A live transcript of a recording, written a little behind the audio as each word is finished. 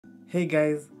Hey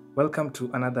guys, welcome to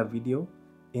another video.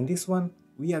 In this one,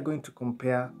 we are going to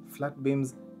compare flat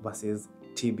beams versus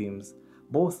T-beams.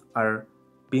 Both are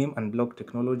beam and block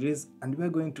technologies, and we are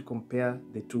going to compare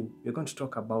the two. We're going to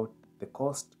talk about the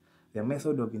cost, the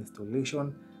method of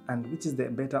installation, and which is the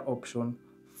better option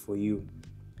for you.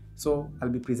 So I'll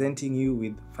be presenting you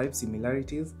with 5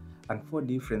 similarities and 4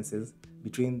 differences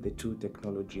between the two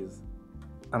technologies.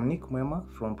 I'm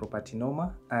Muema from Property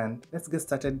Noma, and let's get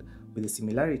started with the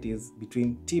similarities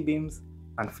between T-beams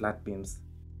and flat beams.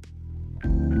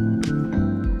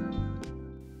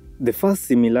 The first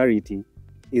similarity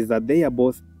is that they are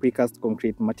both precast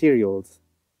concrete materials.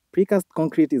 Precast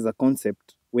concrete is a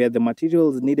concept where the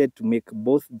materials needed to make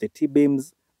both the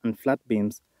T-beams and flat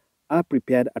beams are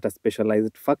prepared at a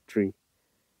specialized factory.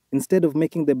 Instead of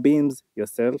making the beams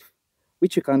yourself,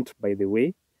 which you can't by the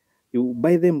way, you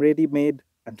buy them ready-made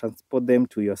and transport them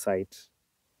to your site.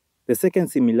 The second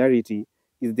similarity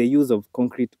is the use of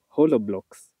concrete hollow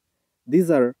blocks. These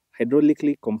are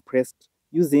hydraulically compressed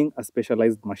using a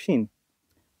specialized machine.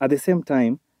 At the same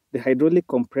time, the hydraulic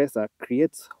compressor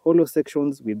creates hollow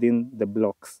sections within the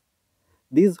blocks.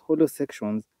 These hollow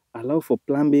sections allow for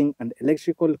plumbing and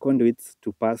electrical conduits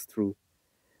to pass through.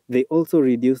 They also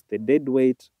reduce the dead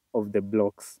weight of the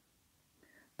blocks.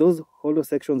 Those hollow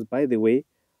sections, by the way,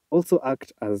 also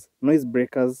act as noise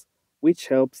breakers, which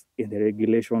helps in the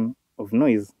regulation of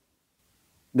noise.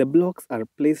 The blocks are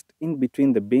placed in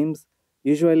between the beams,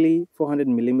 usually 400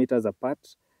 millimeters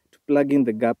apart, to plug in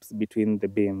the gaps between the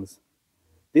beams.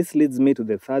 This leads me to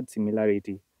the third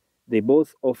similarity. They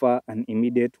both offer an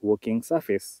immediate working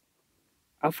surface.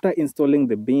 After installing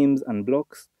the beams and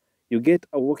blocks, you get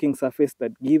a working surface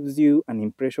that gives you an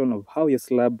impression of how your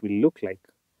slab will look like.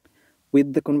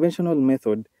 With the conventional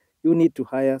method, you need to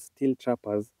hire steel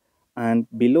trappers, and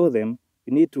below them,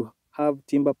 you need to have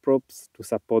timber props to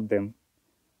support them.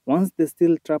 Once the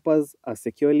steel trappers are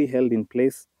securely held in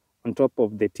place on top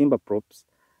of the timber props,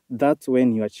 that's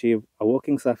when you achieve a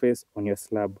working surface on your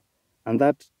slab, and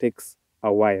that takes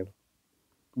a while.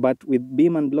 But with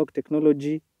beam and block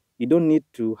technology, you don't need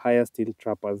to hire steel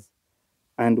trappers.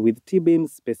 And with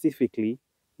T-beams specifically,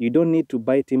 you don't need to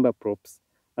buy timber props,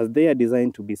 as they are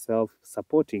designed to be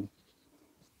self-supporting.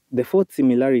 The fourth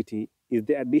similarity is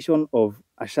the addition of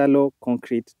a shallow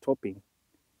concrete topping.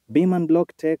 Beam and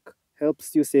block tech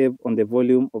helps you save on the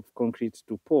volume of concrete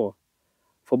to pour.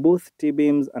 For both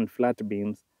T-beams and flat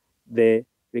beams, the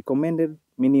recommended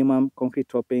minimum concrete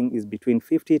topping is between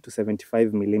 50 to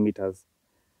 75 millimeters.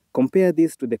 Compare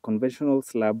this to the conventional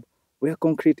slab, where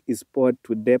concrete is poured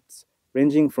to depths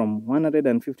ranging from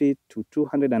 150 to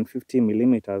 250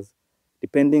 millimeters,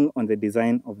 depending on the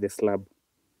design of the slab.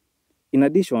 In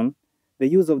addition, the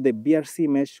use of the BRC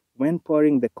mesh when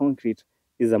pouring the concrete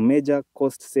is a major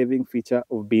cost-saving feature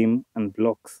of beam and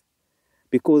blocks.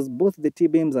 Because both the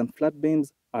T-beams and flat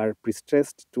beams are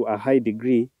pre-stressed to a high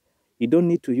degree, you don't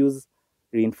need to use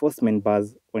reinforcement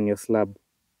bars on your slab.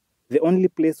 The only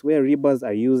place where rebars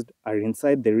are used are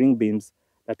inside the ring beams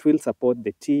that will support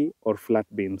the T or flat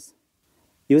beams.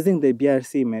 Using the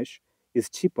BRC mesh is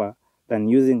cheaper than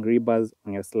using rebars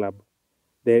on your slab.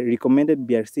 The recommended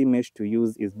BRC mesh to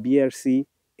use is BRC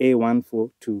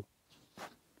A142.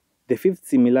 The fifth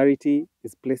similarity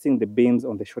is placing the beams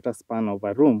on the shorter span of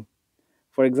a room.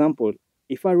 For example,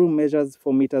 if a room measures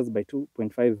 4 meters by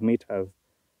 2.5 meters,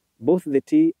 both the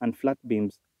T and flat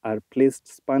beams are placed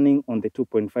spanning on the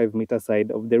 2.5 meter side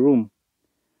of the room.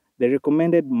 The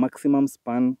recommended maximum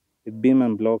span with beam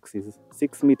and blocks is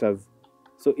 6 meters.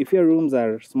 So if your rooms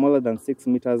are smaller than 6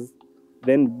 meters,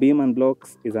 then beam and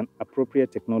blocks is an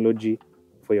appropriate technology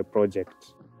for your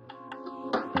project.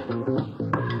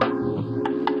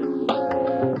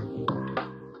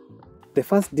 The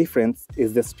first difference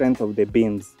is the strength of the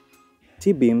beams.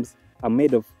 T-beams are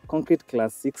made of concrete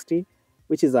class 60,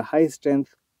 which is a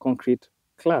high-strength concrete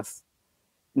class.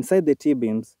 Inside the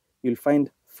T-beams, you'll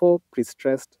find 4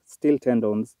 pre-stressed steel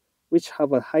tendons, which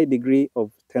have a high degree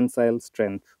of tensile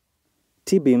strength.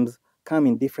 T-beams come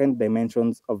in different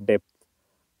dimensions of depth.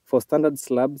 For standard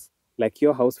slabs, like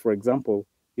your house for example,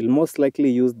 you'll most likely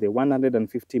use the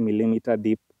 150 millimeter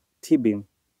deep T-beam.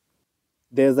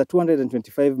 There's a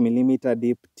 225 millimeter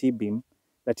deep T-beam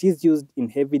that is used in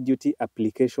heavy-duty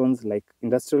applications like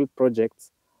industrial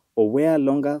projects or where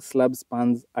longer slab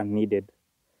spans are needed.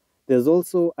 There's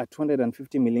also a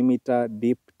 250 millimeter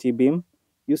deep T-beam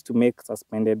used to make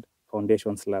suspended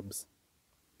foundation slabs.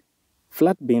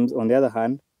 Flat beams, on the other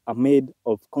hand, are made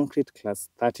of concrete class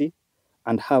 30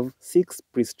 and have 6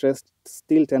 pre-stressed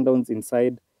steel tendons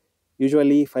inside,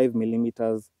 usually 5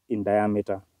 millimeters in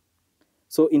diameter.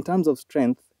 So in terms of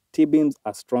strength, T-beams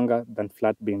are stronger than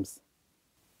flat beams.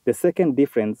 The second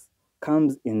difference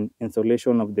comes in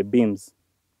installation of the beams.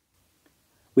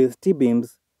 With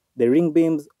T-beams, the ring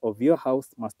beams of your house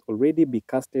must already be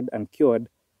casted and cured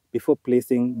before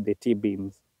placing the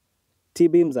T-beams.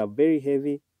 T-beams are very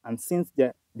heavy, and since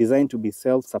they're designed to be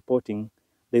self-supporting,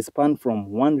 they span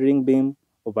from one ring beam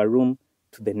of a room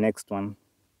to the next one.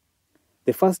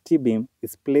 The first T-beam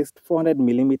is placed 400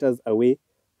 millimeters away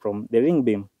from the ring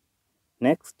beam.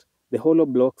 Next, the hollow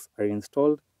blocks are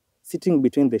installed, sitting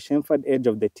between the chamfered edge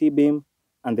of the T-beam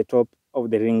and the top of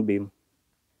the ring beam.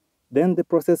 Then the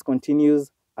process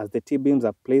continues as the T-beams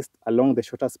are placed along the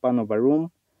shorter span of a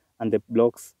room and the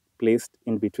blocks placed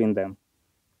in between them.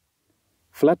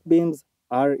 Flat beams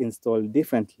are installed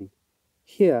differently.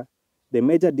 Here, the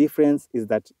major difference is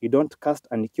that you don't cast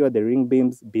and cure the ring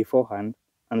beams beforehand,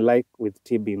 unlike with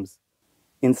T-beams.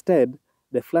 Instead,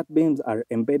 the flat beams are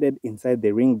embedded inside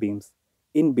the ring beams,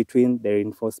 in between the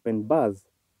reinforcement bars.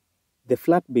 The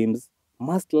flat beams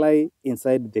must lie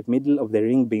inside the middle of the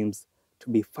ring beams to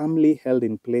be firmly held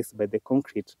in place by the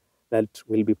concrete that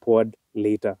will be poured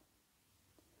later.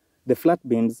 The flat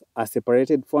beams are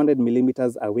separated 400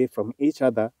 millimeters away from each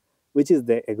other, which is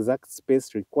the exact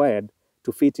space required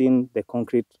to fit in the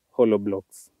concrete hollow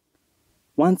blocks.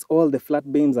 Once all the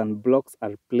flat beams and blocks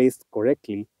are placed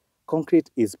correctly,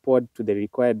 concrete is poured to the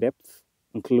required depth,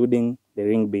 including the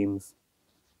ring beams.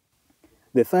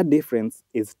 The third difference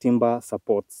is timber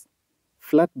supports.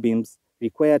 Flat beams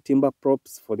require timber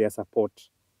props for their support.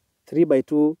 3 by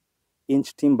 2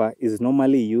 inch timber is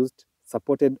normally used,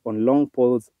 supported on long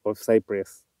poles of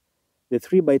cypress. The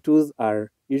 3 by 2s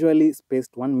are usually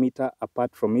spaced 1 meter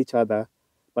apart from each other,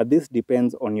 but this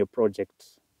depends on your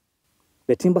project.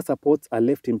 The timber supports are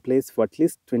left in place for at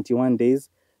least 21 days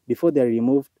before they are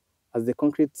removed as the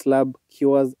concrete slab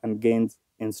cures and gains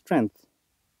in strength.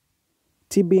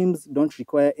 T-beams don't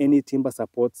require any timber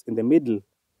supports in the middle.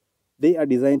 They are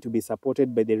designed to be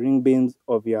supported by the ring beams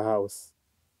of your house.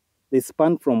 They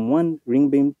span from one ring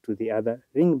beam to the other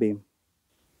ring beam.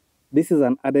 This is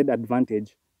an added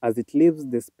advantage as it leaves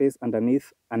the space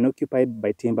underneath unoccupied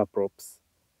by timber props.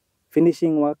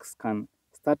 Finishing works can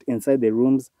start inside the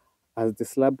rooms as the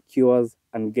slab cures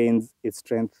and gains its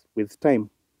strength with time.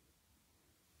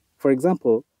 For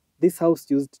example, this house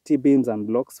used T-beams and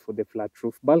blocks for the flat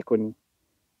roof balcony.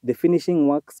 The finishing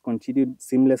works continued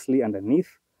seamlessly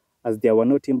underneath as there were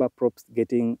no timber props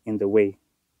getting in the way.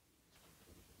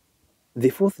 The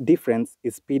fourth difference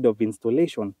is speed of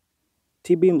installation.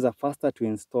 T-beams are faster to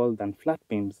install than flat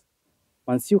beams.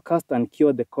 Once you cast and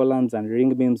cure the columns and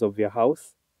ring beams of your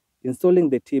house, installing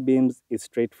the T-beams is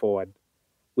straightforward.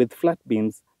 With flat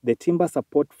beams, the timber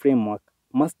support framework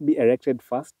must be erected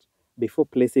first before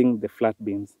placing the flat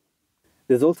beams.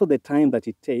 There's also the time that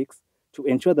it takes to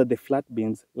ensure that the flat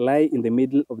beams lie in the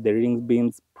middle of the ring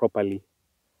beams properly.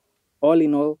 All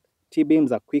in all,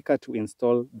 T-beams are quicker to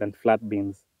install than flat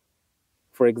beams.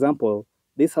 For example,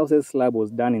 this house's slab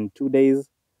was done in 2 days.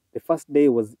 The first day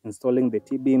was installing the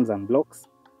T-beams and blocks,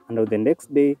 and on the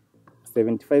next day, a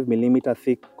 75 millimeter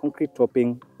thick concrete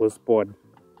topping was poured.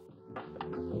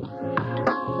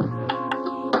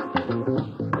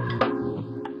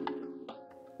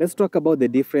 Let's talk about the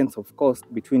difference of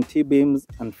cost between T-beams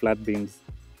and flat beams.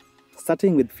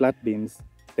 Starting with flat beams,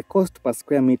 the cost per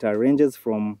square meter ranges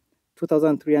from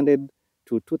 2,300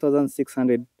 to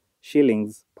 2,600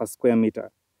 shillings per square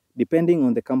meter, depending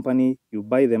on the company you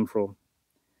buy them from.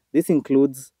 This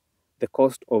includes the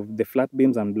cost of the flat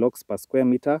beams and blocks per square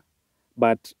meter,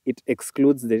 but it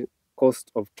excludes the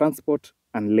cost of transport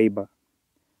and labor.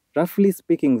 Roughly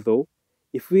speaking though,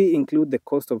 if we include the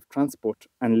cost of transport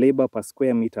and labor per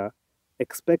square meter,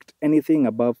 expect anything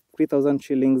above 3,000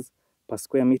 shillings per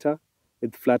square meter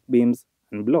with flat beams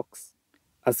and blocks.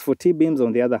 As for T-beams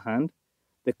on the other hand,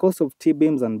 the cost of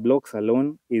T-beams and blocks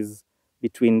alone is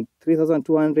between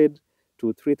 3,200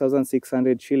 to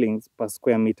 3,600 shillings per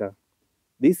square meter.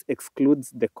 This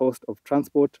excludes the cost of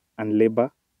transport and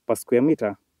labor per square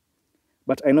meter.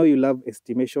 But I know you love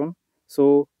estimation,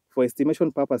 so for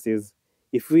estimation purposes,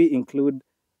 if we include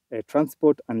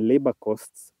transport and labor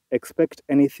costs, expect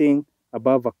anything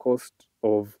above a cost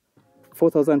of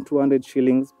 4,200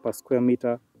 shillings per square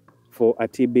meter for a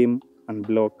T-beam and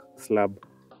block slab.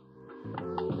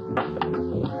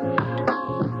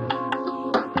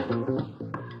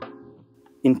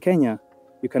 In Kenya,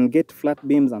 you can get flat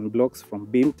beams and blocks from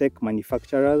BeamTech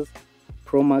manufacturers,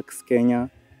 Promax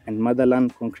Kenya, and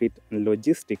Motherland Concrete and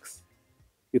Logistics.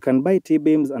 You can buy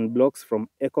T-beams and blocks from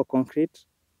Eco Concrete,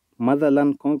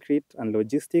 Motherland Concrete and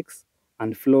Logistics,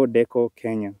 and Flow Deco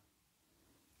Kenya.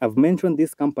 I've mentioned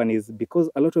these companies because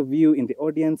a lot of you in the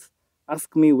audience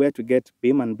ask me where to get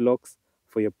beam and blocks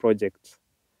for your project.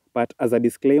 But as a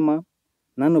disclaimer,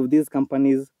 none of these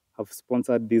companies have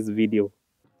sponsored this video.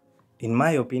 In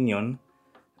my opinion,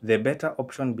 the better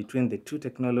option between the two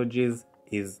technologies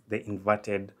is the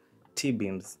inverted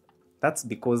T-beams. That's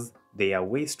because they are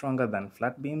way stronger than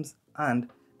flat beams and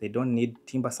they don't need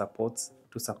timber supports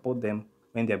to support them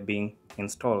when they're being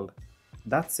installed.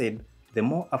 That said, the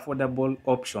more affordable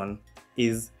option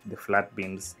is the flat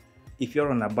beams. If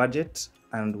you're on a budget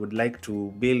and would like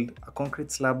to build a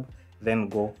concrete slab, then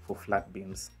go for flat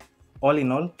beams. All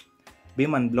in all,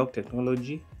 beam and block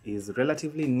technology is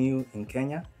relatively new in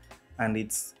Kenya and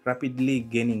it's rapidly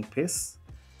gaining pace.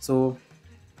 So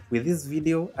with this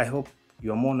video, I hope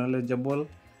you are more knowledgeable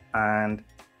and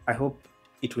I hope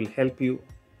it will help you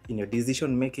in your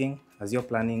decision making as you're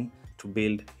planning to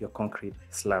build your concrete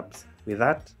slabs. With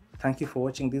that, thank you for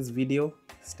watching this video,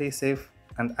 stay safe,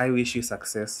 and I wish you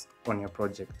success on your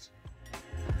project.